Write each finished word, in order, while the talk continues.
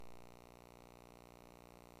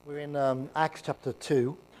We're in Acts chapter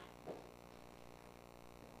 2.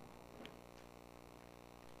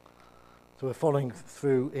 So we're following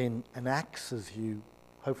through in Acts, as you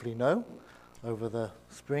hopefully know, over the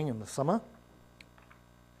spring and the summer.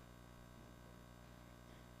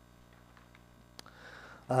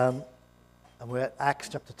 And we're at Acts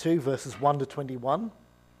chapter 2, verses 1 to 21.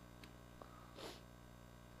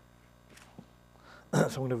 So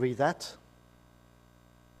I'm going to read that.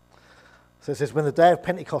 So it says, when the day of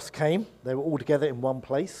Pentecost came, they were all together in one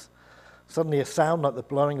place. Suddenly a sound like the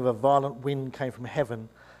blowing of a violent wind came from heaven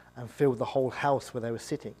and filled the whole house where they were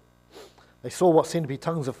sitting. They saw what seemed to be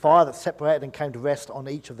tongues of fire that separated and came to rest on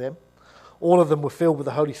each of them. All of them were filled with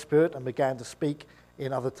the Holy Spirit and began to speak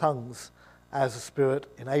in other tongues as the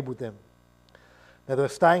Spirit enabled them. Now they were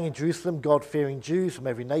staying in Jerusalem, God-fearing Jews from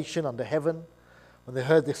every nation under heaven. When they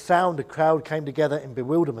heard this sound, the crowd came together in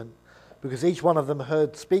bewilderment, because each one of them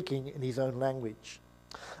heard speaking in his own language.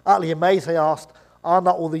 Utterly amazed, they asked, "Are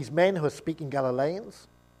not all these men who are speaking Galileans?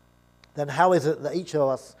 Then how is it that each of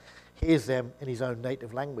us hears them in his own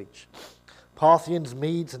native language?" Parthians,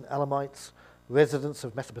 Medes and Elamites, residents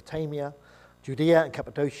of Mesopotamia, Judea and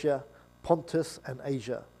Cappadocia, Pontus and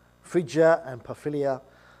Asia, Phrygia and Pamphylia,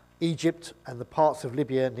 Egypt and the parts of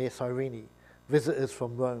Libya near Cyrene, visitors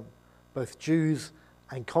from Rome, both Jews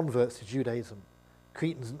and converts to Judaism,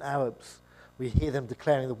 Cretans and Arabs, we hear them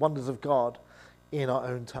declaring the wonders of God in our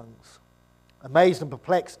own tongues. Amazed and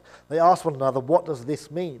perplexed, they asked one another, "What does this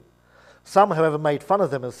mean?" Some, however, made fun of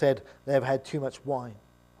them and said they have had too much wine.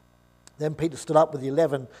 Then Peter stood up with the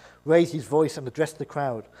 11, raised his voice and addressed the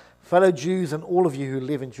crowd. "Fellow Jews and all of you who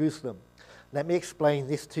live in Jerusalem, let me explain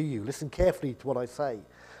this to you. Listen carefully to what I say.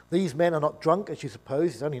 These men are not drunk, as you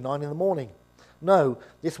suppose. It's only 9 a.m. No,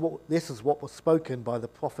 this is what was spoken by the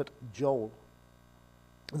prophet Joel.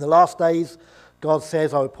 In the last days, God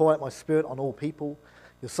says, I will pour out my spirit on all people.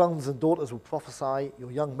 Your sons and daughters will prophesy. Your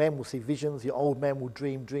young men will see visions. Your old men will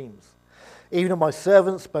dream dreams. Even on my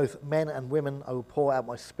servants, both men and women, I will pour out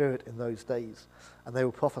my spirit in those days, and they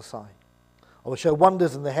will prophesy. I will show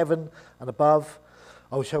wonders in the heaven and above.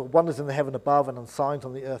 I will show wonders in the heaven above and on signs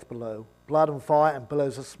on the earth below. Blood and fire and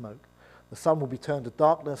billows of smoke. The sun will be turned to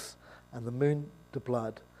darkness and the moon to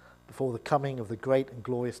blood before the coming of the great and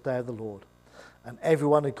glorious day of the Lord. And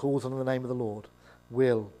everyone who calls on the name of the Lord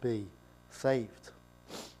will be saved.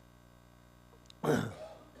 So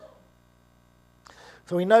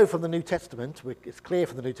we know from the New Testament, it's clear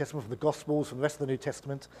from the New Testament, from the Gospels, from the rest of the New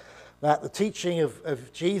Testament, that the teaching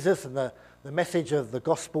of Jesus and the message of the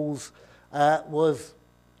Gospels was,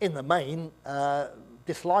 in the main,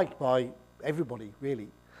 disliked by everybody, really.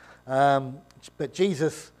 But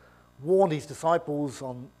Jesus warned his disciples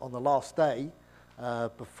on the last day,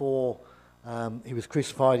 before he was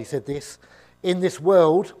crucified. He said this, "In this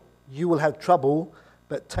world you will have trouble,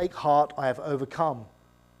 but take heart, I have overcome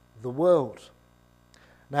the world."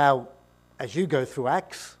 Now, as you go through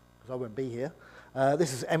Acts, because I won't be here,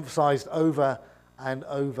 this is emphasized over and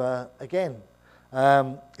over again.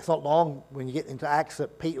 It's not long when you get into Acts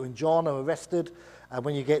that Peter and John are arrested, and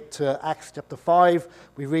when you get to Acts chapter 5,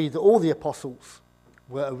 we read that all the apostles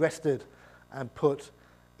were arrested and put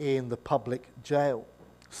in the public jail.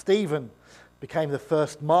 Stephen became the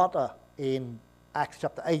first martyr in Acts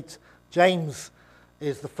chapter 8. James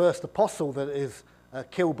is the first apostle that is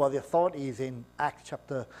killed by the authorities in Acts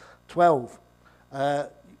chapter 12.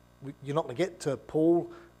 You're not going to get to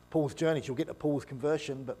Paul's journeys. You'll get to Paul's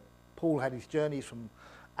conversion, but Paul had his journeys from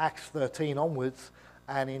Acts 13 onwards,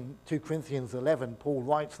 and in 2 Corinthians 11, Paul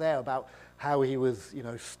writes there about how he was,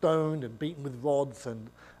 stoned and beaten with rods and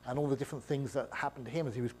all the different things that happened to him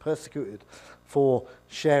as he was persecuted for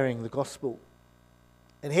sharing the gospel.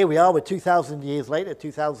 And here we are, we're 2,000 years later,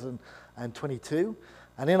 2022,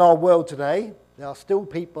 and in our world today, there are still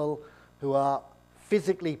people who are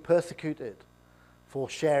physically persecuted for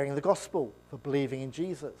sharing the gospel, for believing in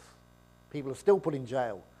Jesus. People are still put in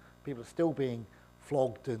jail. People are still being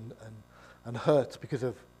flogged and hurt because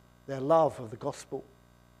of their love of the gospel.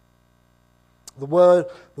 The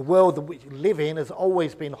world that we live in has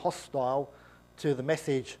always been hostile to the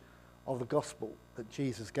message of the gospel that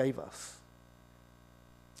Jesus gave us.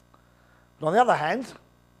 But on the other hand,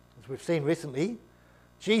 as we've seen recently,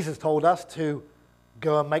 Jesus told us to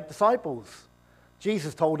go and make disciples.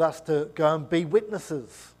 Jesus told us to go and be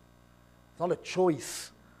witnesses. It's not a choice.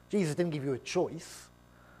 Jesus didn't give you a choice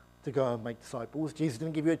to go and make disciples. Jesus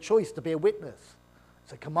didn't give you a choice to be a witness.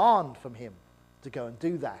 It's a command from him to go and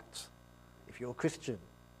do that if you're a Christian.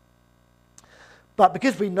 But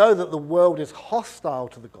because we know that the world is hostile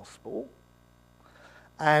to the gospel,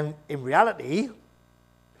 and in reality,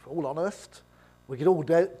 if we're all honest, we could all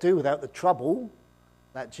do without the trouble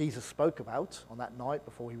that Jesus spoke about on that night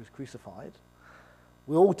before he was crucified,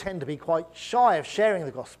 we all tend to be quite shy of sharing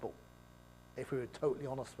the gospel, if we were totally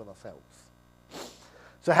honest with ourselves.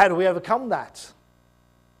 So how do we overcome that?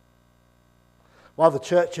 Well, the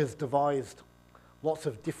church has devised lots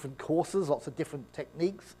of different courses, lots of different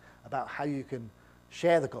techniques about how you can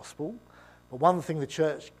share the gospel. But one thing the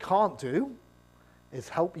church can't do is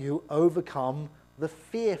help you overcome the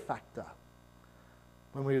fear factor.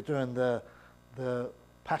 When we were doing the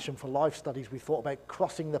Passion for Life studies, we thought about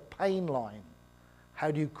crossing the pain line.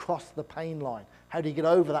 How do you cross the pain line? How do you get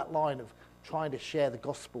over that line of trying to share the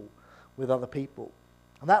gospel with other people?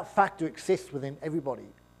 And that factor exists within everybody,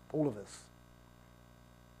 all of us.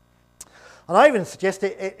 And I even suggest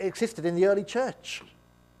it existed in the early church.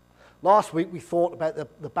 Last week we thought about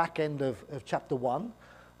the back end of chapter 1,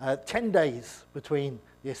 10 days between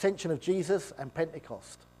the ascension of Jesus and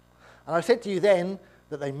Pentecost. And I said to you then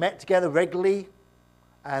that they met together regularly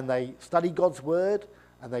and they studied God's word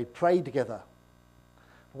and they prayed together.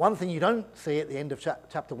 One thing you don't see at the end of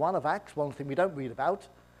chapter 1 of Acts, one thing we don't read about,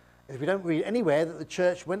 is we don't read anywhere that the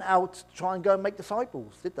church went out to try and go and make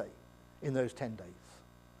disciples, did they, in those 10 days?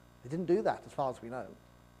 They didn't do that as far as we know.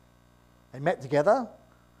 They met together,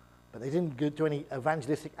 but they didn't do any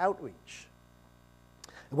evangelistic outreach.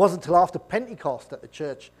 It wasn't until after Pentecost that the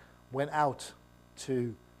church went out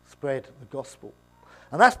to spread the gospel.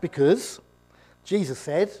 And that's because Jesus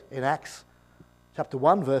said in Acts chapter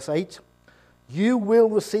 1, verse 8, "You will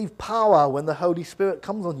receive power when the Holy Spirit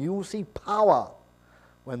comes on you." You will receive power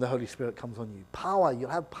when the Holy Spirit comes on you. Power,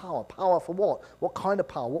 you'll have power. Power for what? What kind of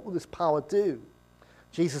power? What will this power do?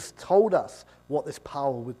 Jesus told us what this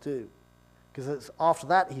power would do. Because after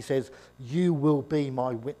that, he says, "You will be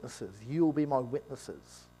my witnesses." You will be my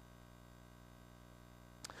witnesses.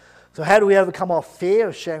 So how do we overcome our fear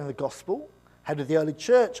of sharing the gospel? How did the early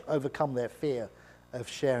church overcome their fear of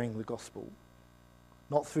sharing the gospel?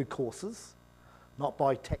 Not through courses, not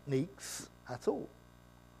by techniques at all.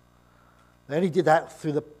 They only did that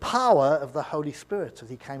through the power of the Holy Spirit as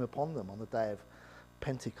he came upon them on the day of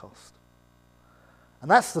Pentecost. And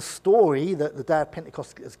that's the story that the day of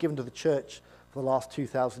Pentecost has given to the church for the last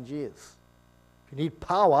 2,000 years. If you need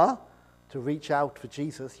power to reach out for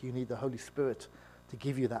Jesus, you need the Holy Spirit to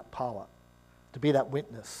give you that power, to be that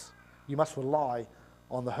witness. You must rely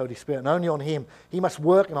on the Holy Spirit, and only on him. He must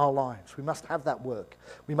work in our lives. We must have that work.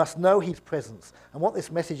 We must know his presence. And what this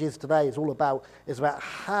message is today is all about, is about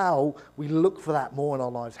how we look for that more in our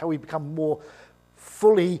lives, how we become more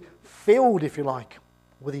fully filled, if you like,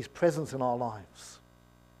 with his presence in our lives.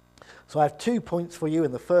 So I have 2 points for you,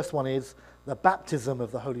 and the first one is the baptism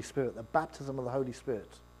of the Holy Spirit. The baptism of the Holy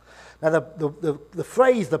Spirit. Now, the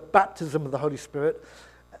phrase, the baptism of the Holy Spirit,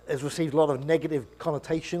 has received a lot of negative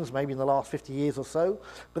connotations, maybe in the last 50 years or so,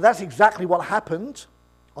 but that's exactly what happened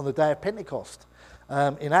on the day of Pentecost.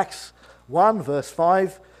 In Acts 1, verse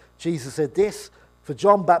 5, Jesus said this, "For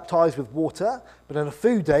John baptized with water, but in a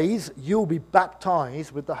few days you'll be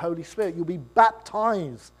baptized with the Holy Spirit." You'll be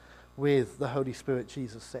baptized with the Holy Spirit,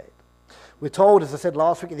 Jesus said. We're told, as I said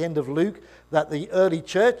last week at the end of Luke, that the early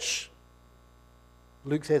church,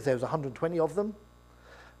 Luke says there was 120 of them,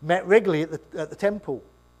 met regularly at the temple.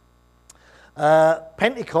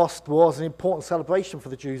 Pentecost was an important celebration for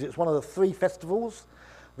the Jews. It's one of the 3 festivals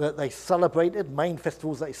that they celebrated, main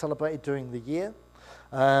festivals that they celebrated during the year.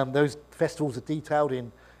 Those festivals are detailed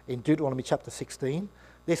in Deuteronomy chapter 16.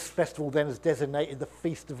 This festival then is designated the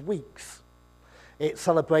Feast of Weeks. It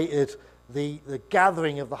celebrated the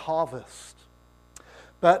gathering of the harvest.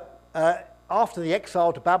 But after the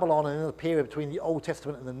exile to Babylon and in the period between the Old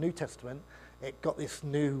Testament and the New Testament, it got this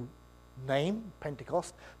new name,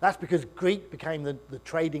 Pentecost. That's because Greek became the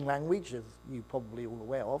trading language, as you're probably all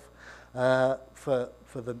aware of, for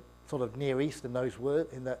the sort of Near East in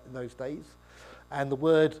those days. And the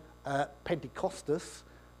word Pentecostus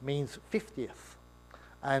means 50th.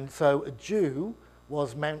 And so a Jew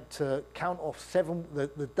was meant to count off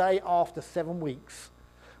the day after 7 weeks.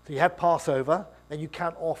 So you had Passover, then you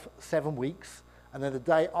count off 7 weeks, and then the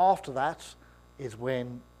day after that is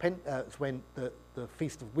when the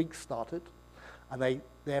Feast of Weeks started, and they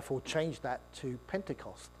therefore changed that to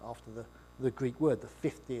Pentecost after the Greek word, the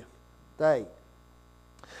 50th day.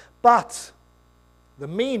 But the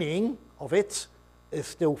meaning of it is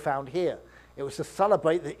still found here. It was to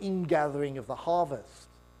celebrate the ingathering of the harvest.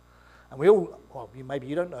 And maybe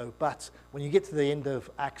you don't know, but when you get to the end of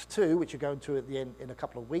Acts 2, which you're going to at the end in a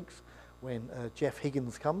couple of weeks, when Jeff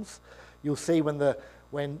Higgins comes, you'll see when the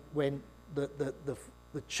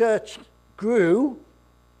church grew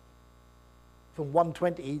from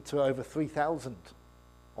 120 to over 3,000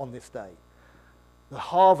 on this day. The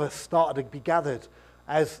harvest started to be gathered,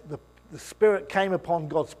 as the Spirit came upon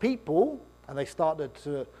God's people and they started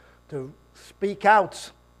to speak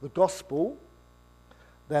out the gospel,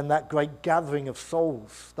 then that great gathering of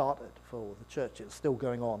souls started for the church. It's still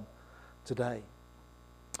going on today.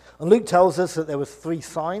 And Luke tells us that there was 3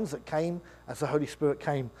 signs that came as the Holy Spirit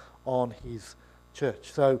came on his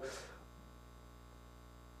church. So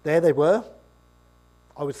there they were.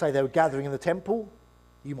 I would say they were gathering in the temple.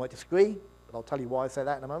 You might disagree, but I'll tell you why I say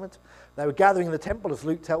that in a moment. They were gathering in the temple, as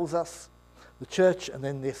Luke tells us, the church, and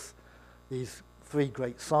then these 3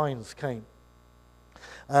 great signs came.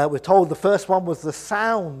 We're told the first one was the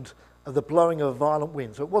sound of the blowing of a violent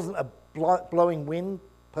wind. So it wasn't a blowing wind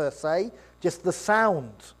per se, just the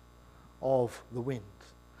sound of the wind.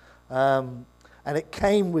 And it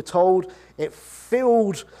came, we're told, it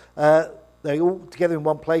filled, they all together in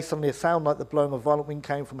one place. Suddenly a sound like the blowing of a violent wind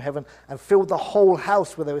came from heaven and filled the whole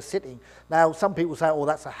house where they were sitting. Now, some people say, oh,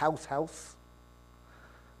 that's a house.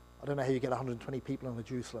 I don't know how you get 120 people in the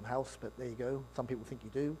Jerusalem house, but there you go. Some people think you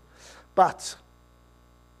do. But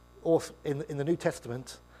also in the New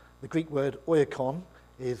Testament, the Greek word oikon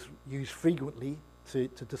is used frequently to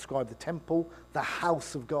describe the temple, the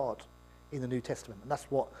house of God in the New Testament. And that's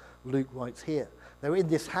what Luke writes here. They were in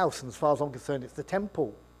this house, and as far as I'm concerned, it's the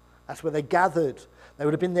temple. That's where they gathered. They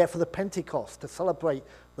would have been there for the Pentecost to celebrate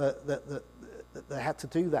that they had to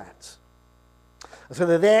do that. And so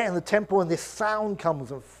they're there in the temple, and this sound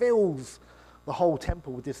comes and fills the whole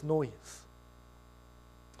temple with this noise.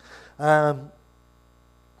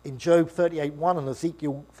 In Job 38:1 and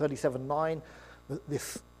Ezekiel 37:9,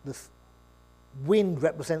 this wind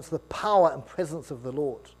represents the power and presence of the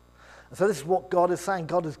Lord. And so this is what God is saying.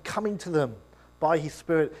 God is coming to them by his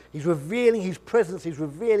Spirit. He's revealing his presence. He's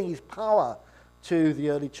revealing his power to the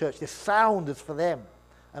early church. This sound is for them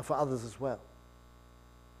and for others as well.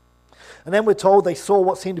 And then we're told they saw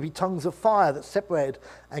what seemed to be tongues of fire that separated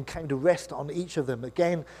and came to rest on each of them.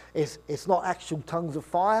 Again, it's not actual tongues of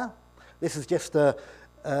fire. This is just a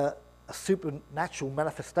supernatural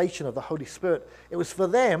manifestation of the Holy Spirit. It was for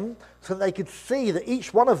them so that they could see that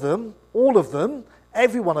each one of them, all of them,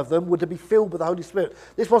 every one of them were to be filled with the Holy Spirit.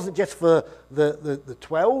 This wasn't just for the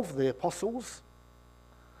 12, the apostles.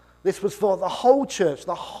 This was for the whole church.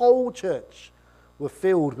 The whole church were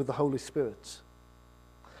filled with the Holy Spirit.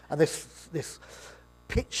 And this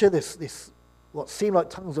picture, this what seemed like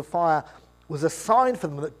tongues of fire, was a sign for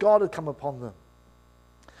them that God had come upon them.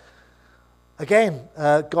 Again,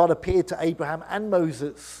 God appeared to Abraham and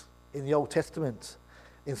Moses in the Old Testament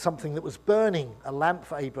in something that was burning, a lamp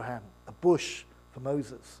for Abraham, a bush for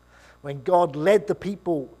Moses. When God led the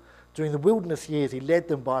people during the wilderness years, he led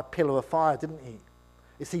them by a pillar of fire, didn't he?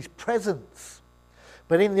 It's his presence.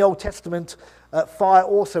 But in the Old Testament, fire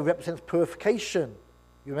also represents purification.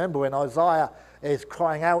 You remember when Isaiah is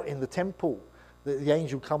crying out in the temple, the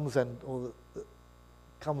angel comes and, the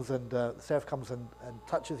seraph comes and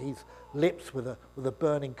touches his lips with a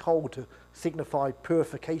burning coal to signify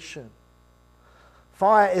purification.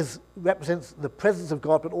 Fire represents the presence of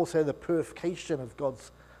God, but also the purification of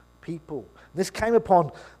God's people. This came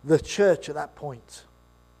upon the church at that point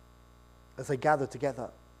as they gathered together.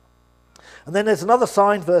 And then there's another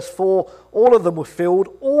sign, verse 4, all of them were filled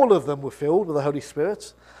with the Holy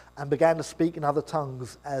Spirit and began to speak in other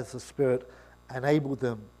tongues as the Spirit enabled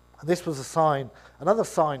them. And this was a sign, another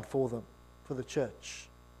sign for them, for the church.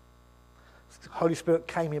 The Holy Spirit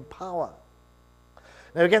came in power.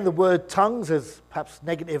 Now again, the word tongues has perhaps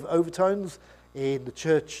negative overtones in the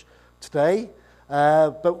church today,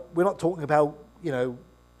 but we're not talking about,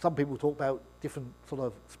 some people talk about different sort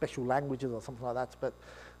of special languages or something like that, but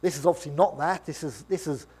this is obviously not that. This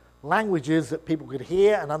is languages that people could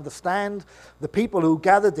hear and understand. The people who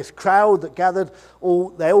gathered, this crowd that gathered,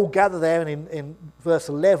 they all gather there, and in verse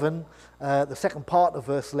 11, the second part of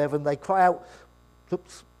verse 11, they cry out,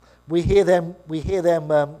 we hear them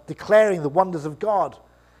declaring the wonders of God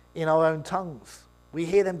in our own tongues. We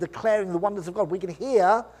hear them declaring the wonders of God. We can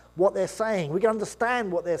hear what they're saying. We can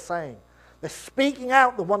understand what they're saying. They're speaking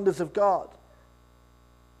out the wonders of God.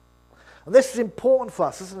 And this is important for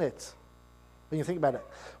us, isn't it? When you think about it.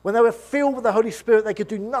 When they were filled with the Holy Spirit, they could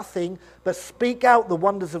do nothing but speak out the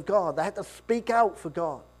wonders of God. They had to speak out for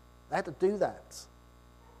God. They had to do that.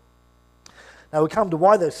 Now we come to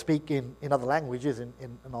why they speak in other languages in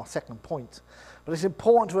our second point. But it's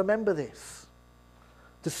important to remember this.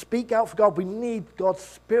 To speak out for God, we need God's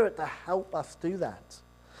Spirit to help us do that.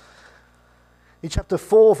 In chapter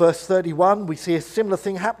 4, verse 31, we see a similar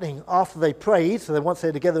thing happening after they prayed. So once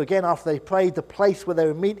they're together again, after they prayed, the place where they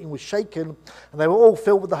were meeting was shaken, and they were all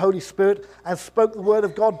filled with the Holy Spirit and spoke the word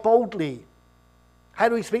of God boldly. How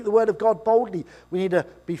do we speak the word of God boldly? We need to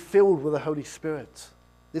be filled with the Holy Spirit.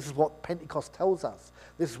 This is what Pentecost tells us.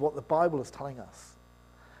 This is what the Bible is telling us.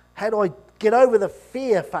 How do I get over the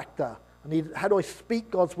fear factor? How do I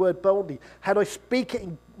speak God's word boldly? How do I speak it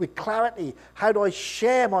with clarity? How do I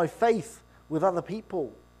share my faith with other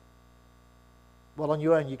people? Well, on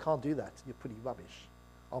your own, you can't do that. You're pretty rubbish.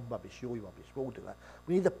 I'm rubbish. You're rubbish. We'll all do that.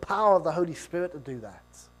 We need the power of the Holy Spirit to do that.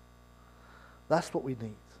 That's what we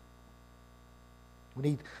need. We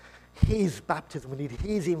need his baptism. We need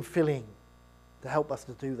his infilling to help us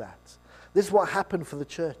to do that. This is what happened for the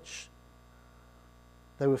church.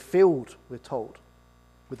 They were filled, we're told,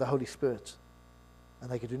 with the Holy Spirit. And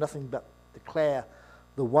they could do nothing but declare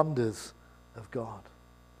the wonders of God.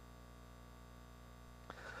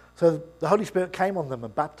 So the Holy Spirit came on them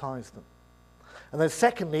and baptized them. And then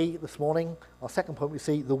secondly, this morning, our second point, we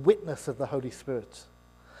see the witness of the Holy Spirit.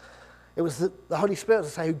 It was the Holy Spirit,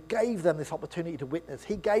 as I say, who gave them this opportunity to witness.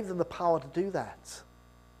 He gave them the power to do that.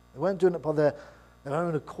 They weren't doing it by their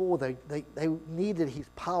own accord. They needed his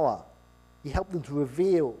power. He helped them to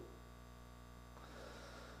reveal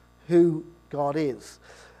who God is.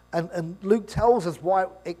 And Luke tells us why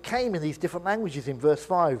it came in these different languages in verse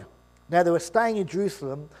 5. Now they were staying in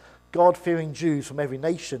Jerusalem, God-fearing Jews from every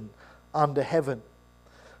nation under heaven.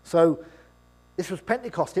 So this was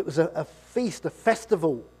Pentecost. It was a feast, a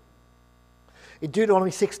festival. In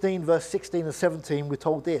Deuteronomy 16, verse 16 and 17, we're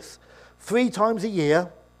told this. 3 times a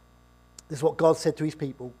year, this is what God said to his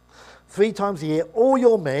people, 3 times a year, all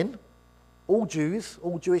your men, all Jews,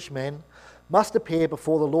 all Jewish men, must appear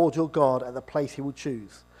before the Lord your God at the place he will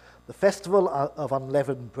choose. The festival of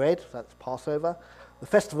unleavened bread, that's Passover, the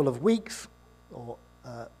festival of weeks, or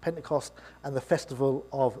Pentecost, and the festival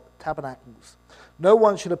of tabernacles. No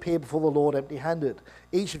one should appear before the Lord empty-handed.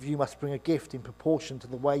 Each of you must bring a gift in proportion to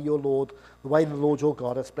the way the Lord your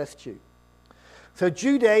God has blessed you. So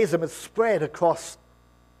Judaism has spread across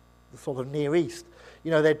the sort of Near East.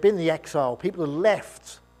 You know, there'd been the exile. People had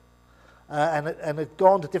left and had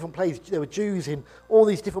gone to different places. There were Jews in all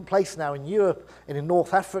these different places now in Europe and in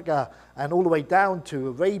North Africa and all the way down to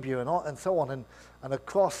Arabia and so on and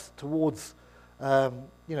across towards,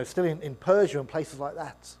 still in Persia and places like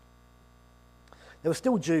that. There were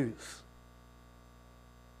still Jews.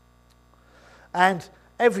 And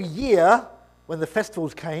every year when the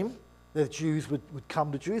festivals came, the Jews would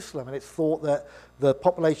come to Jerusalem, and it's thought that the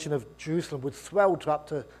population of Jerusalem would swell to up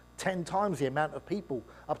to 10 times the amount of people,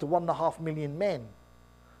 up to 1.5 million men,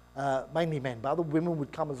 mainly men, but other women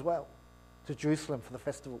would come as well to Jerusalem for the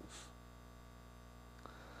festivals.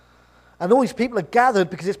 And all these people are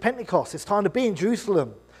gathered because it's Pentecost. It's time to be in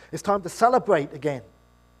Jerusalem. It's time to celebrate again.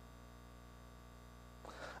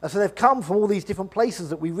 And so they've come from all these different places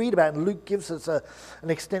that we read about, and Luke gives us an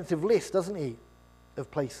extensive list, doesn't he,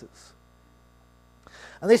 of places.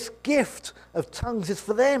 And this gift of tongues is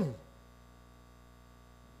for them.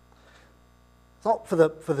 It's not for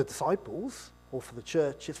the disciples or for the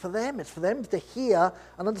church. It's for them. It's for them to hear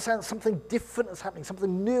and understand that something different is happening,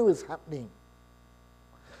 something new is happening.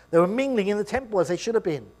 They were mingling in the temple as they should have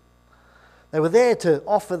been. They were there to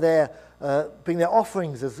offer bring their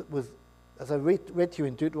offerings as I read to you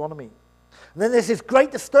in Deuteronomy. And then there's this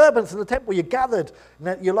great disturbance in the temple. You're gathered,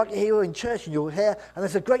 and you're like here in church, and you're here, and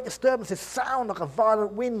there's a great disturbance, this sound like a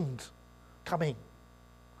violent wind coming.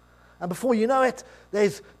 And before you know it,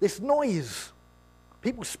 there's this noise.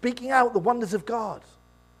 People speaking out the wonders of God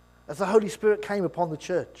as the Holy Spirit came upon the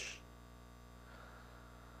church.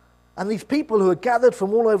 And these people who are gathered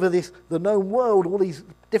from all over the known world, all these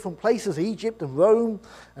different places, Egypt and Rome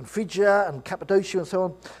and Phrygia and Cappadocia and so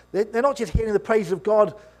on, they're not just hearing the praise of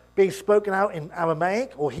God being spoken out in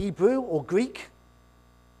Aramaic or Hebrew or Greek,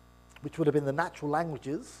 which would have been the natural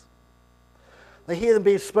languages. They hear them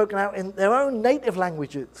being spoken out in their own native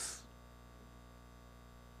languages.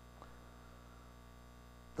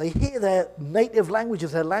 They hear their native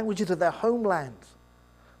languages, their languages of their homeland,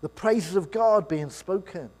 the praises of God being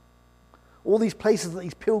spoken. All these places that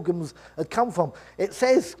these pilgrims had come from. It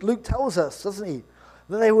says, Luke tells us, doesn't he,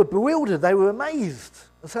 that they were bewildered, they were amazed,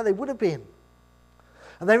 and so they would have been.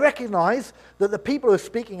 And they recognized that the people who are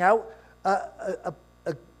speaking out are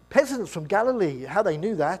peasants from Galilee. How they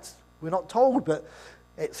knew that, we're not told, but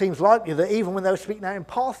it seems likely that even when they were speaking out in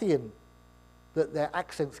Parthian, that their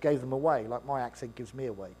accents gave them away, like my accent gives me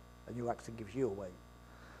away, and your accent gives you away.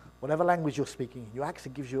 Whatever language you're speaking, your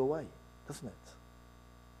accent gives you away, doesn't it?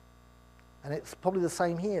 And it's probably the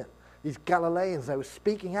same here. These Galileans, they were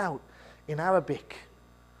speaking out in Arabic.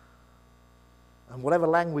 And whatever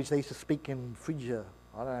language they used to speak in Phrygia,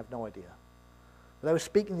 I have no idea. But they were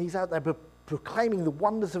speaking these out. They were proclaiming the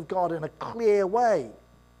wonders of God in a clear way.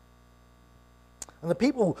 And the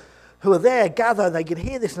people who are there gather, they can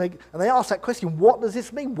hear this, and they ask that question, what does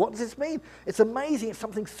this mean? What does this mean? It's amazing. It's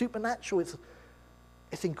something supernatural.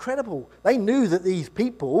 It's incredible. They knew that these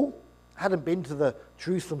people hadn't been to the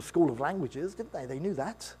Jerusalem School of Languages, didn't they? They knew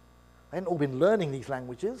that. They hadn't all been learning these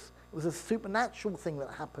languages. It was a supernatural thing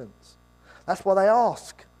that happens. That's why they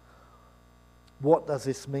ask, what does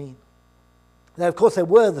this mean? Now, of course, there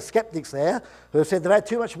were the skeptics there who have said they've had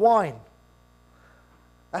too much wine.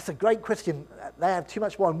 That's a great question. They have too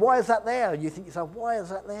much wine. Why is that there? You think to yourself, why is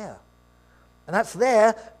that there? And that's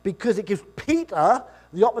there because it gives Peter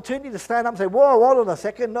the opportunity to stand up and say, whoa, hold on a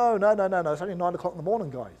second. No. It's only 9 o'clock in the morning,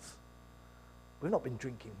 guys. We've not been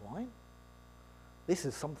drinking wine. This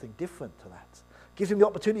is something different to that. It gives him the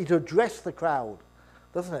opportunity to address the crowd,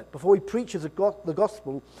 doesn't it? Before he preaches the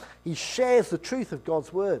gospel, he shares the truth of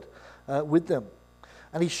God's word with them.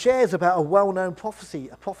 And he shares about a well-known prophecy,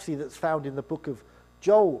 a prophecy that's found in the book of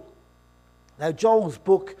Joel. Now, Joel's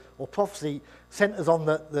book or prophecy centers on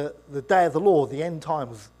the day of the Lord, the end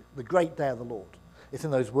times, the great day of the Lord. It's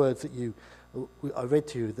in those words that I read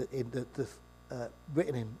to you,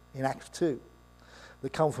 written in Acts 2,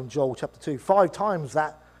 that come from Joel chapter 2. 5 times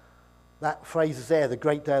that phrase is there, the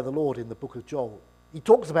great day of the Lord, in the book of Joel. He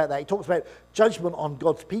talks about that. He talks about judgment on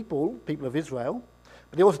God's people of Israel,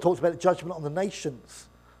 but he also talks about the judgment on the nations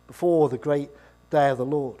before the great day of the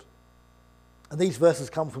Lord. And these verses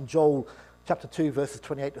come from Joel chapter 2, verses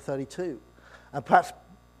 28 to 32. And perhaps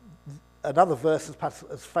another verse is perhaps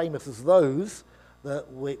as famous as those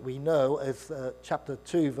that we know as chapter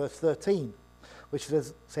 2, verse 13, which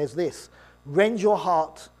says this, rend your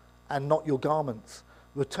heart and not your garments.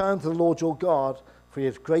 Return to the Lord your God, for he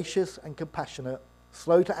is gracious and compassionate,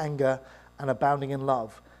 slow to anger and abounding in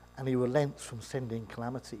love, and he relents from sending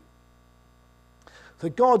calamity. So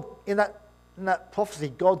God, in that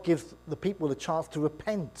prophecy, God gives the people the chance to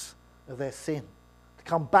repent of their sin, to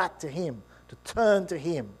come back to him, to turn to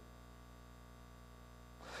him.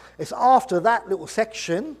 It's after that little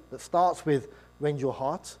section that starts with rend your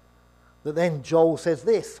heart that then Joel says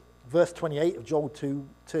this. Verse 28 of Joel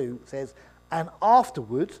 2 says, and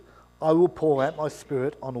afterward I will pour out my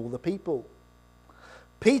spirit on all the people.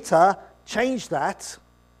 Peter changed that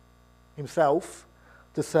himself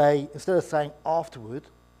to say, instead of saying afterward,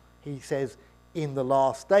 he says in the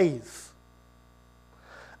last days.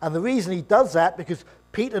 And the reason he does that, because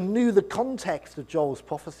Peter knew the context of Joel's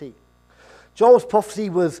prophecy. Joel's prophecy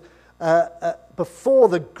was before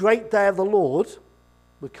the great day of the Lord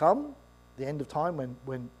would come, the end of time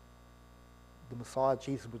when the Messiah,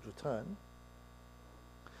 Jesus, would return.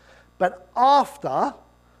 But after,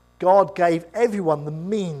 God gave everyone the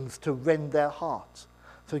means to rend their heart.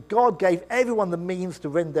 So God gave everyone the means to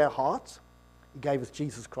rend their heart. He gave us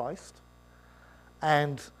Jesus Christ.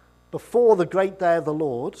 And before the great day of the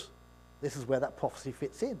Lord, this is where that prophecy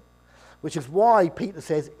fits in. Which is why Peter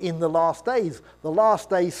says, in the last days. The last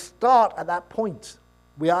days start at that point.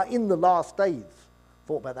 We are in the last days.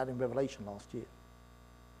 Thought about that in Revelation last year.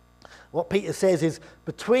 What Peter says is,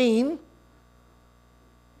 between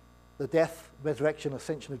the death, resurrection,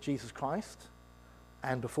 ascension of Jesus Christ,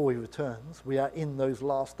 and before he returns, we are in those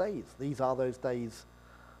last days. These are those days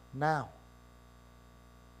now.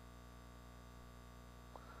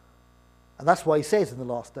 And that's why he says in the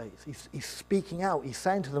last days. He's speaking out. He's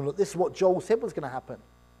saying to them, look, this is what Joel said was going to happen.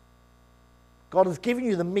 God has given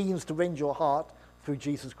you the means to rend your heart through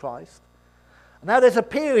Jesus Christ. And now there's a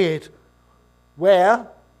period where,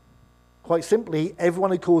 quite simply, everyone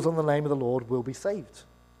who calls on the name of the Lord will be saved.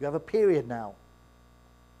 You have a period now.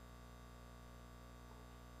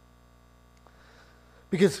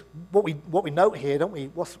 Because what we note here, don't we,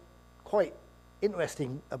 what's quite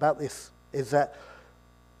interesting about this is that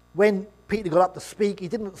when Peter got up to speak, he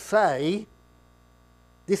didn't say,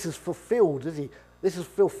 this is fulfilled, did he? This is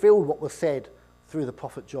fulfilled what was said through the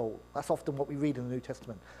prophet Joel. That's often what we read in the New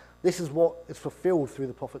Testament. This is what is fulfilled through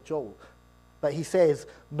the prophet Joel. But he says,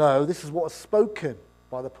 no, this is what is spoken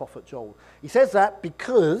by the prophet Joel. He says that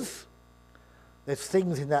because there's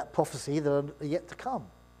things in that prophecy that are yet to come.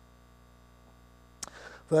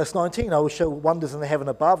 Verse 19, I will show wonders in the heaven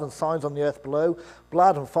above and signs on the earth below,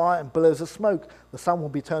 blood and fire and billows of smoke. The sun will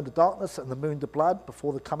be turned to darkness and the moon to blood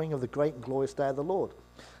before the coming of the great and glorious day of the Lord.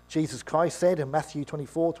 Jesus Christ said in Matthew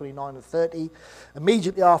 24, 29 and 30,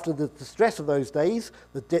 immediately after the distress of those days,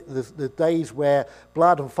 the days where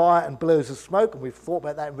blood and fire and billows of smoke, and we've thought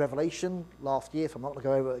about that in Revelation last year, so I'm not going to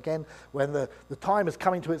go over it again, when the time is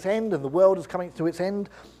coming to its end and the world is coming to its end,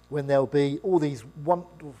 when there'll be all these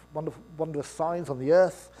wondrous signs on the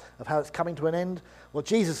earth of how it's coming to an end. Well,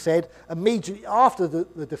 Jesus said, immediately after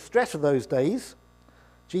the distress of those days,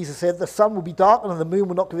 Jesus said, the sun will be darkened and the moon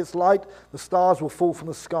will not give its light, the stars will fall from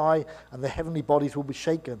the sky, and the heavenly bodies will be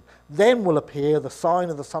shaken. Then will appear the sign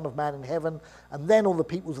of the Son of Man in heaven, and then all the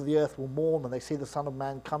peoples of the earth will mourn when they see the Son of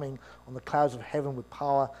Man coming on the clouds of heaven with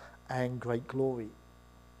power and great glory.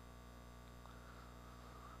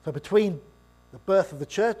 So between the birth of the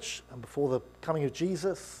church and before the coming of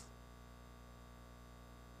Jesus,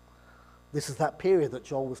 this is that period that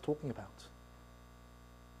Joel was talking about.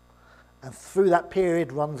 And through that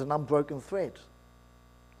period runs an unbroken thread.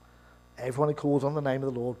 Everyone who calls on the name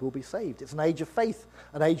of the Lord will be saved. It's an age of faith,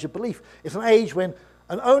 an age of belief. It's an age when,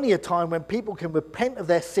 and only a time when people can repent of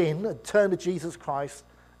their sin and turn to Jesus Christ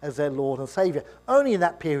as their Lord and Saviour. Only in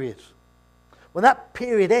that period. When that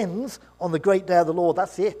period ends on the great day of the Lord,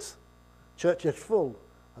 that's it. Church is full,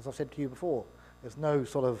 as I've said to you before. There's no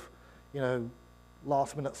sort of,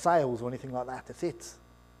 last minute sales or anything like that. That's it.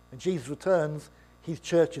 When Jesus returns, his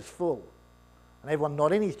church is full. And everyone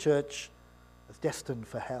not in his church is destined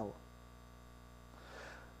for hell.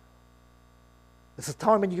 It's a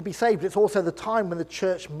time when you can be saved. It's also the time when the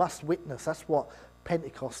church must witness. That's what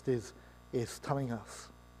Pentecost is telling us.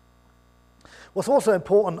 What's also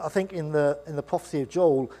important, I think, in the prophecy of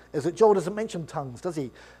Joel is that Joel doesn't mention tongues, does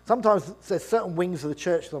he? Sometimes there's certain wings of the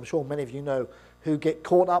church, that I'm sure many of you know, who get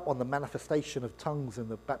caught up on the manifestation of tongues and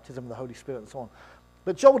the baptism of the Holy Spirit and so on.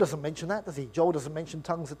 But Joel doesn't mention that, does he? Joel doesn't mention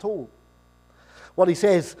tongues at all. What he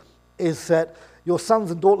says is that your sons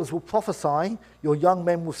and daughters will prophesy, your young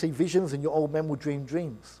men will see visions, and your old men will dream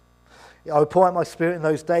dreams. I will pour out my spirit in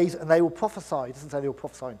those days, and they will prophesy. He doesn't say they will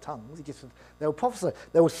prophesy in tongues. He just says they will prophesy.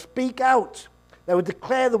 They will speak out. They will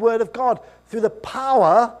declare the word of God. Through the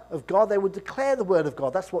power of God, they will declare the word of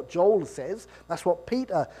God. That's what Joel says. That's what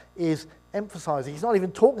Peter is emphasizing. He's not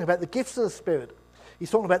even talking about the gifts of the Spirit. He's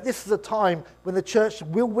talking about this is a time when the church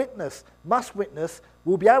will witness, must witness,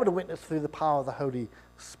 will be able to witness through the power of the Holy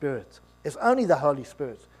Spirit. It's only the Holy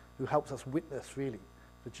Spirit who helps us witness, really,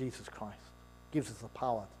 for Jesus Christ. Gives us the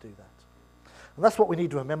power to do that. And that's what we need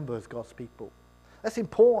to remember as God's people. That's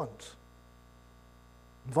important.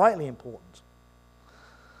 Vitally important.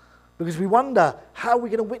 Because we wonder, how are we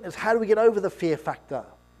going to witness? How do we get over the fear factor?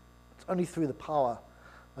 It's only through the power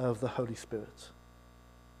of the Holy Spirit.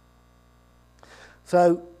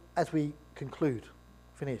 So, as we conclude,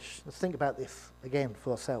 finish, let's think about this again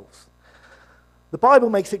for ourselves. The Bible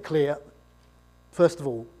makes it clear, first of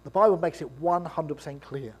all, the Bible makes it 100%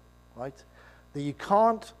 clear, right, that you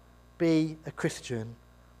can't be a Christian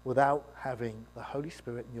without having the Holy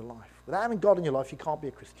Spirit in your life. Without having God in your life, you can't be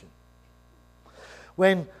a Christian.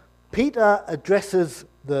 When Peter addresses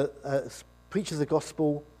preaches the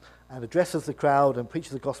gospel and addresses the crowd and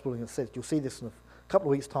preaches the gospel, and says, you'll see this in a couple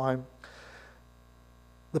of weeks' time,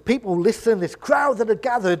 the people listen, this crowd that had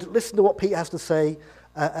gathered, listen to what Peter has to say,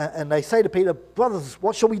 and they say to Peter, brothers,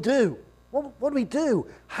 what shall we do? What do we do?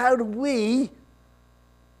 How do we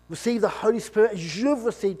receive the Holy Spirit as you've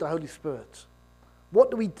received the Holy Spirit? What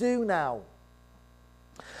do we do now?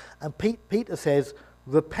 And Peter says,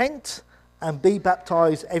 repent and be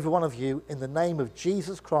baptized, every one of you, in the name of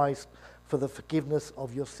Jesus Christ for the forgiveness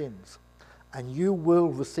of your sins. And you will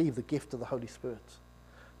receive the gift of the Holy Spirit.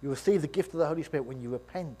 You receive the gift of the Holy Spirit when you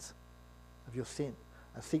repent of your sin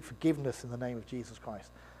and seek forgiveness in the name of Jesus Christ.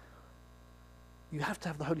 You have to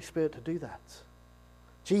have the Holy Spirit to do that.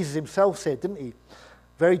 Jesus himself said, didn't he?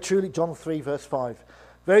 Very truly, John 3, verse 5,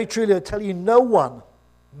 very truly I tell you, no one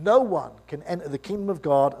can enter the kingdom of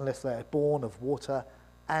God unless they are born of water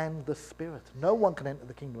and the Spirit. No one can enter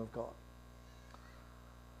the kingdom of God.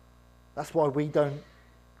 That's why we don't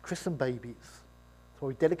christen babies. That's why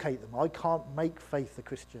we dedicate them. I can't make faith a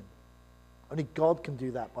Christian. Only God can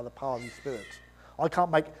do that by the power of the Spirit.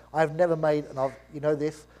 I've never made, and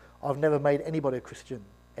I've never made anybody a Christian,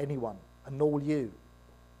 anyone, and nor will you.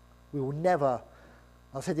 We will never,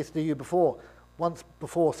 I said this to you before, once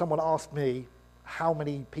before someone asked me how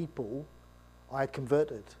many people I had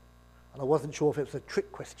converted, and I wasn't sure if it was a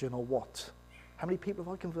trick question or what. How many people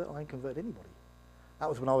have I converted? I ain't converted anybody. That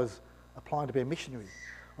was when I was applying to be a missionary.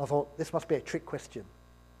 I thought, this must be a trick question.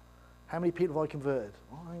 How many people have I converted?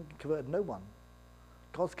 Oh, I ain't converted no one.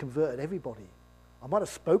 God's converted everybody. I might have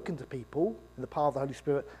spoken to people in the power of the Holy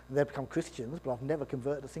Spirit and they've become Christians, but I've never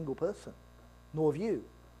converted a single person. Nor have you.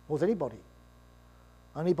 Nor has anybody.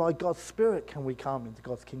 Only by God's Spirit can we come into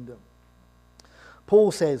God's kingdom.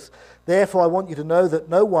 Paul says, therefore I want you to know that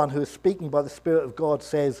no one who is speaking by the Spirit of God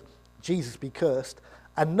says, Jesus be cursed,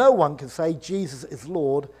 and no one can say Jesus is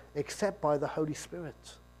Lord except by the Holy Spirit.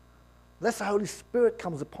 Unless the Holy Spirit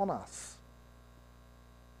comes upon us,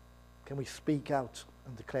 can we speak out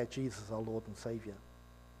and declare Jesus our Lord and Saviour.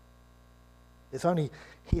 It's only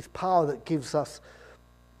his power that gives us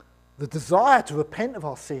the desire to repent of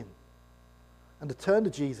our sin and to turn to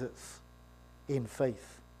Jesus in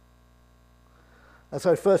faith. And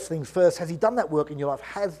so first things first, has he done that work in your life?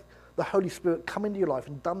 Has the Holy Spirit come into your life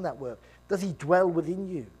and done that work? Does he dwell within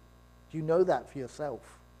you? Do you know that for yourself?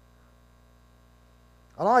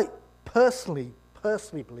 And I personally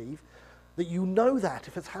believe that you know that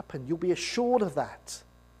if it's happened. You'll be assured of that.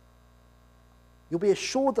 You'll be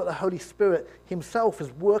assured that the Holy Spirit himself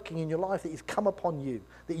is working in your life, that he's come upon you,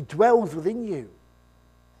 that he dwells within you.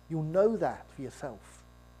 You'll know that for yourself.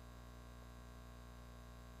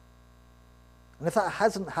 And if that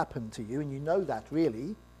hasn't happened to you, and you know that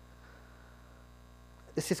really,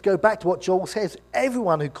 let's just go back to what Joel says.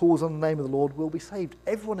 Everyone who calls on the name of the Lord will be saved.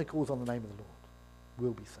 Everyone who calls on the name of the Lord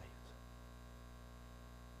will be saved.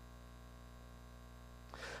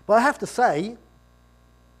 But I have to say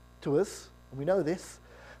to us, and we know this,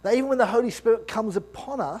 that even when the Holy Spirit comes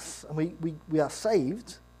upon us and we are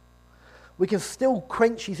saved, we can still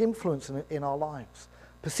quench his influence in our lives.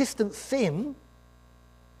 Persistent sin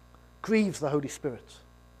grieves the Holy Spirit.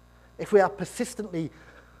 If we are persistently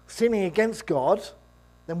sinning against God,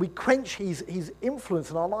 then we quench his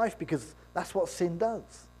influence in our life, because that's what sin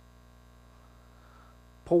does.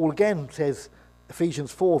 Paul again says,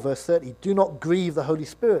 Ephesians 4 verse 30, do not grieve the Holy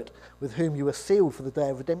Spirit with whom you were sealed for the day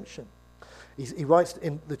of redemption. He writes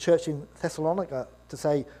in the church in Thessalonica to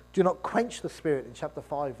say, do not quench the Spirit in chapter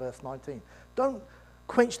 5 verse 19. Don't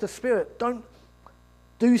quench the Spirit. Don't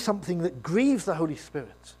do something that grieves the Holy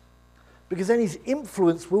Spirit, because then his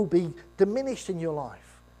influence will be diminished in your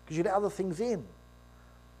life because you let other things in.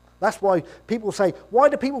 That's why people say, why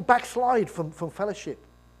do people backslide from fellowship?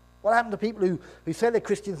 What happened to people who say they're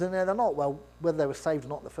Christians and they're not? Well, whether they were saved or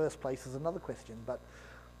not in the first place is another question. But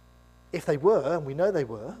if they were, and we know they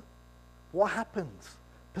were, what happens?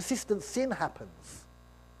 Persistent sin happens.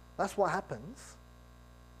 That's what happens.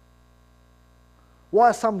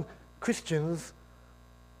 Why are some Christians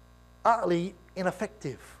utterly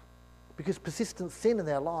ineffective? Because persistent sin in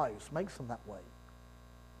their lives makes them that way.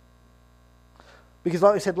 Because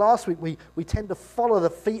like we said last week, we tend to follow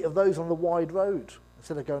the feet of those on the wide road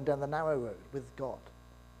instead of going down the narrow road with God.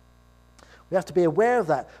 We have to be aware of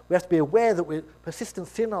that. We have to be aware that persistent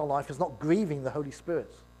sin in our life is not grieving the Holy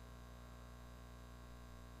Spirit.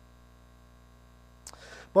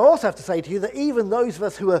 But I also have to say to you that even those of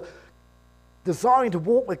us who are desiring to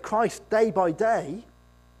walk with Christ day by day,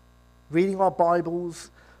 reading our Bibles,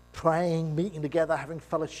 praying, meeting together, having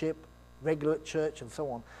fellowship, regular at church and so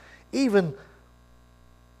on, even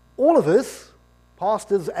all of us,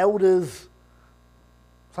 pastors, elders,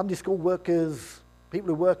 Sunday school workers, people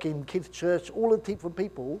who work in kids' church, all the different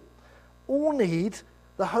people, all need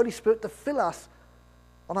the Holy Spirit to fill us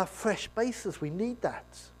on a fresh basis. We need that.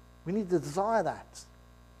 We need to desire that.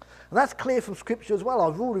 And that's clear from Scripture as well.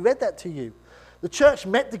 I've already read that to you. The church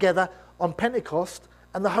met together on Pentecost,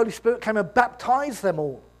 and the Holy Spirit came and baptized them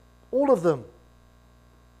all of them.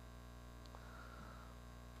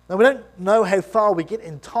 Now, we don't know how far we get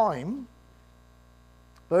in time,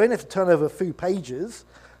 but we're going to have to turn over a few pages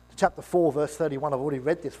to chapter 4, verse 31. I've already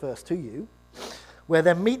read this verse to you, where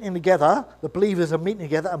they're meeting together, the believers are meeting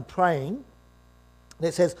together and praying. And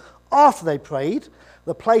it says, after they prayed,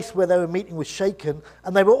 the place where they were meeting was shaken,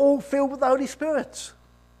 and they were all filled with the Holy Spirit.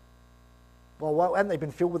 Well, hadn't they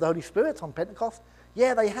been filled with the Holy Spirit on Pentecost?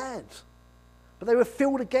 Yeah, they had. But they were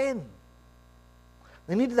filled again.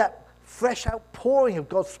 They needed that fresh outpouring of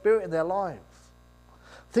God's Spirit in their lives.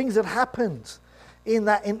 Things had happened in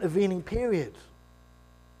that intervening period.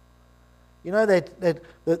 You know, that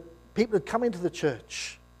people had come into the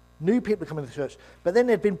church, new people had come into the church, but then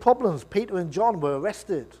there'd been problems. Peter and John were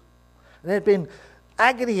arrested. And there'd been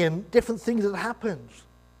agony and different things that had happened.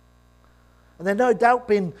 And there'd no doubt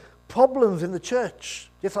been problems in the church,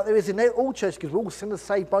 just like there is in all churches, because we're all sinners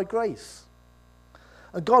saved by grace.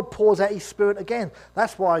 And God pours out his Spirit again.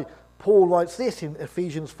 That's why Paul writes this in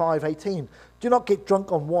Ephesians 5:18. Do not get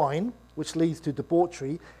drunk on wine, which leads to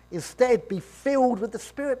debauchery. Instead, be filled with the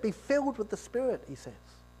Spirit. Be filled with the Spirit, he says.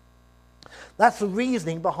 That's the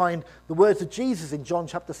reasoning behind the words of Jesus in John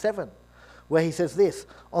chapter 7, where he says this,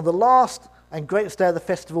 on the last and greatest day of the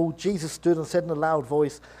festival, Jesus stood and said in a loud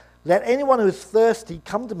voice, let anyone who is thirsty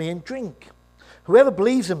come to me and drink. Whoever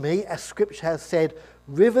believes in me, as Scripture has said,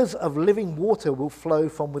 rivers of living water will flow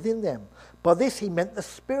from within them. By this he meant the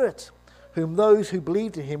Spirit, whom those who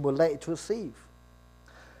believed in him were later to receive.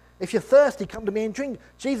 If you're thirsty, come to me and drink.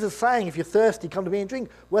 Jesus is saying, if you're thirsty, come to me and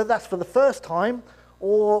drink, whether that's for the first time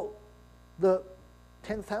or the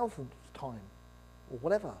 10,000th time or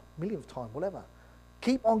whatever, millionth time, whatever.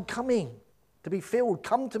 Keep on coming to be filled.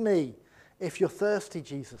 Come to me if you're thirsty,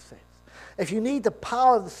 Jesus says. If you need the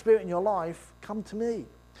power of the Spirit in your life, come to me.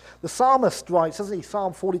 The psalmist writes, doesn't he?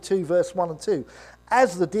 Psalm 42, verse 1 and 2.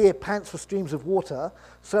 As the deer pants for streams of water,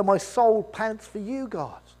 so my soul pants for you,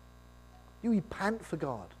 God. You pant for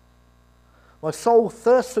God. My soul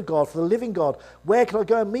thirsts for God, for the living God. Where can I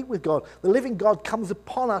go and meet with God? The living God comes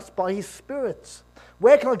upon us by his Spirit.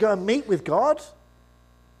 Where can I go and meet with God?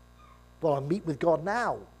 Well, I meet with God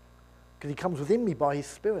now, because he comes within me by his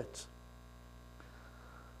Spirit.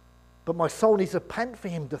 But my soul needs to pant for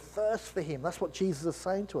him, to thirst for him. That's what Jesus is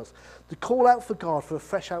saying to us. To call out for God for a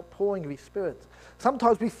fresh outpouring of his Spirit.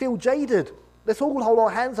 Sometimes we feel jaded. Let's all hold our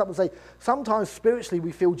hands up and say, sometimes spiritually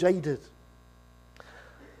we feel jaded.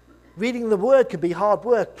 Reading the word can be hard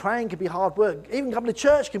work. Praying can be hard work. Even coming to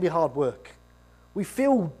church can be hard work. We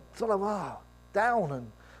feel sort of down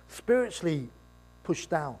and spiritually pushed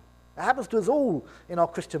down. It happens to us all in our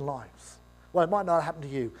Christian lives. Well, it might not happen to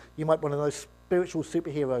you. You might be one of those spiritual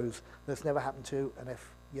superheroes that's never happened to, and if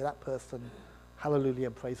you're that person, hallelujah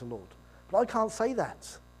and praise the Lord. But I can't say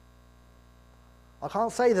that. I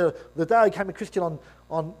can't say that the day I became a Christian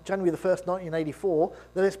on January the 1st, 1984,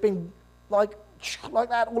 that it's been like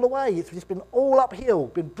that all the way. It's just been all uphill,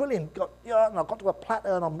 been brilliant. And I got to a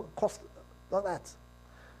plateau and I'm across like that.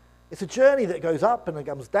 It's a journey that goes up and it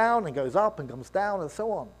comes down and goes up and comes down and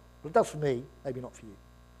so on. But it does for me, maybe not for you.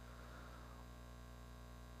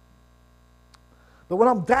 But when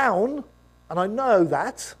I'm down, and I know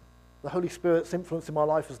that the Holy Spirit's influence in my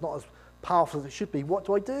life is not as powerful as it should be, what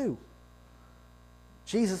do?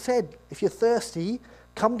 Jesus said, if you're thirsty,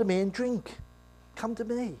 come to me and drink. Come to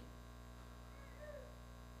me.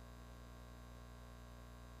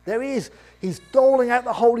 There he is. He's doling out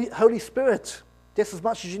the Holy Spirit just as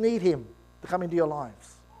much as you need him to come into your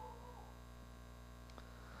lives.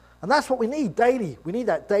 And that's what we need daily. We need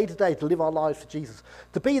that day to day to live our lives for Jesus.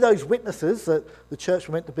 To be those witnesses that the church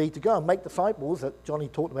were meant to be, to go and make disciples that Johnny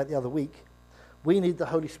talked about the other week. We need the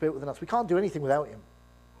Holy Spirit within us. We can't do anything without him.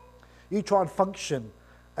 You try and function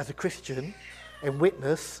as a Christian and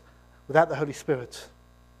witness without the Holy Spirit.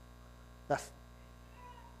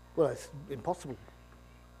 It's impossible.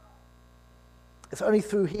 It's only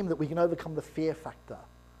through him that we can overcome the fear factor.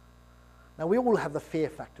 Now, we all have the fear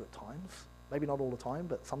factor at times. Maybe not all the time,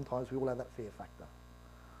 but sometimes we all have that fear factor.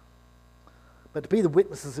 But to be the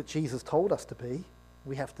witnesses that Jesus told us to be,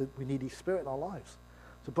 we need his Spirit in our lives.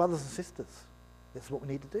 So brothers and sisters, this is what we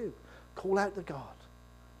need to do. Call out to God.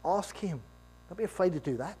 Ask him. Don't be afraid to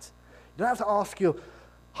do that. You don't have to ask your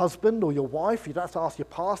husband or your wife. You don't have to ask your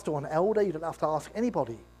pastor or an elder. You don't have to ask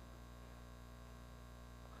anybody.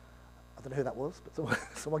 I don't know who that was, but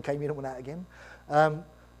someone came in and went out again.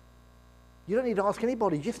 You don't need to ask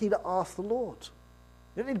anybody. You just need to ask the Lord.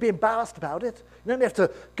 You don't need to be embarrassed about it. You don't have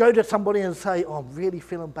to go to somebody and say, I'm really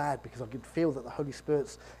feeling bad because I can feel that the Holy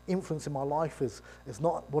Spirit's influence in my life is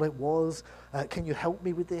not what it was. Can you help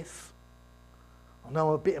me with this? I know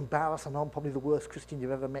I'm a bit embarrassed. I know I'm probably the worst Christian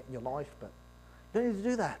you've ever met in your life, but you don't need to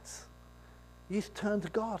do that. You just turn to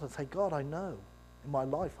God and say, God, I know. In my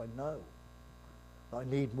life, I know that I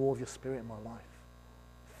need more of your Spirit in my life.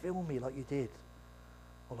 Fill me like you did,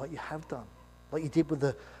 or like you have done, like you did with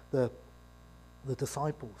the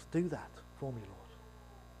disciples. Do that for me, Lord.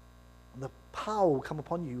 And the power will come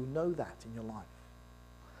upon you. You'll know that in your life.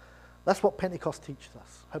 That's what Pentecost teaches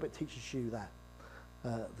us. I hope it teaches you that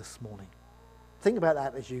this morning. Think about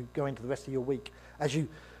that as you go into the rest of your week. As you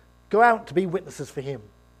go out to be witnesses for him,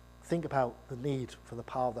 think about the need for the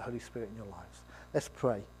power of the Holy Spirit in your lives. Let's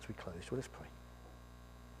pray as we close. Well, let's pray.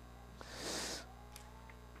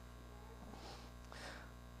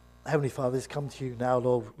 Heavenly Father, let's come to you now,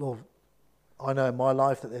 Lord. Lord, I know in my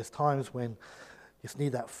life that there's times when you just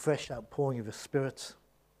need that fresh outpouring of your Spirit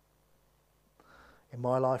in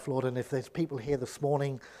my life, Lord. And if there's people here this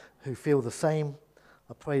morning who feel the same,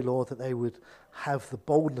 I pray, Lord, that they would have the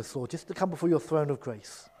boldness, Lord, just to come before your throne of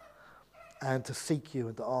grace and to seek you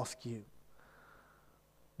and to ask you.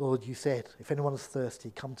 Lord, you said, if anyone is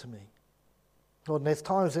thirsty, come to me. Lord, and there's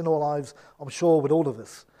times in our lives, I'm sure with all of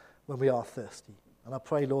us, when we are thirsty. And I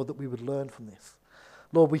pray, Lord, that we would learn from this.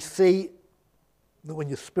 Lord, we see that when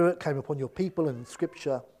your Spirit came upon your people in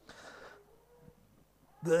Scripture,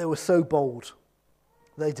 that they were so bold.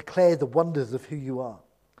 They declared the wonders of who you are.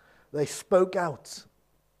 They spoke out.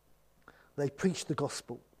 They preached the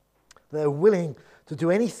gospel. They were willing to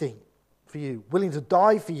do anything for you, willing to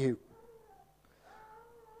die for you.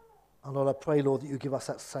 And Lord, I pray, Lord, that you give us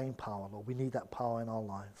that same power, Lord. We need that power in our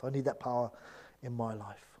lives. I need that power in my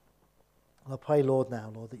life. And I pray, Lord,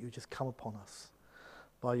 now, Lord, that you just come upon us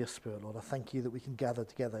by your Spirit, Lord. I thank you that we can gather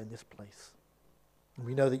together in this place. And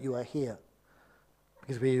we know that you are here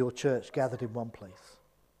because we are your church gathered in one place.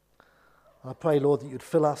 And I pray, Lord, that you'd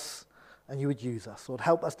fill us and you would use us. Lord,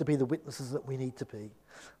 help us to be the witnesses that we need to be.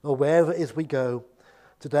 Lord, wherever it is we go,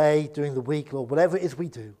 today, during the week, Lord, whatever it is we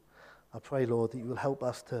do, I pray, Lord, that you will help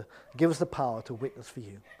us to give us the power to witness for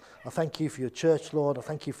you. I thank you for your church, Lord. I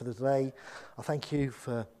thank you for the day. I thank you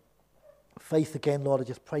for Faith again, Lord. I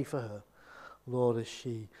just pray for her, Lord, as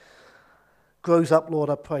she grows up, Lord.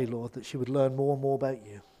 I pray, Lord, that she would learn more and more about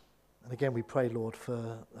you. And again, we pray, Lord,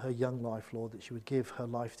 for her young life, Lord, that she would give her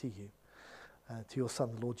life to you, to your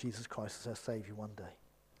Son, the Lord Jesus Christ, as her Saviour one day.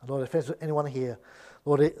 And Lord, if there's anyone here,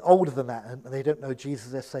 Lord, older than that, and they don't know Jesus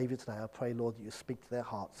as their Saviour today, I pray, Lord, that you speak to their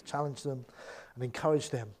hearts, challenge them, and encourage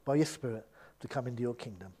them by your Spirit to come into your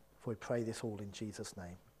kingdom. For we pray this all in Jesus'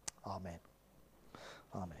 name. Amen.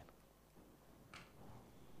 Amen.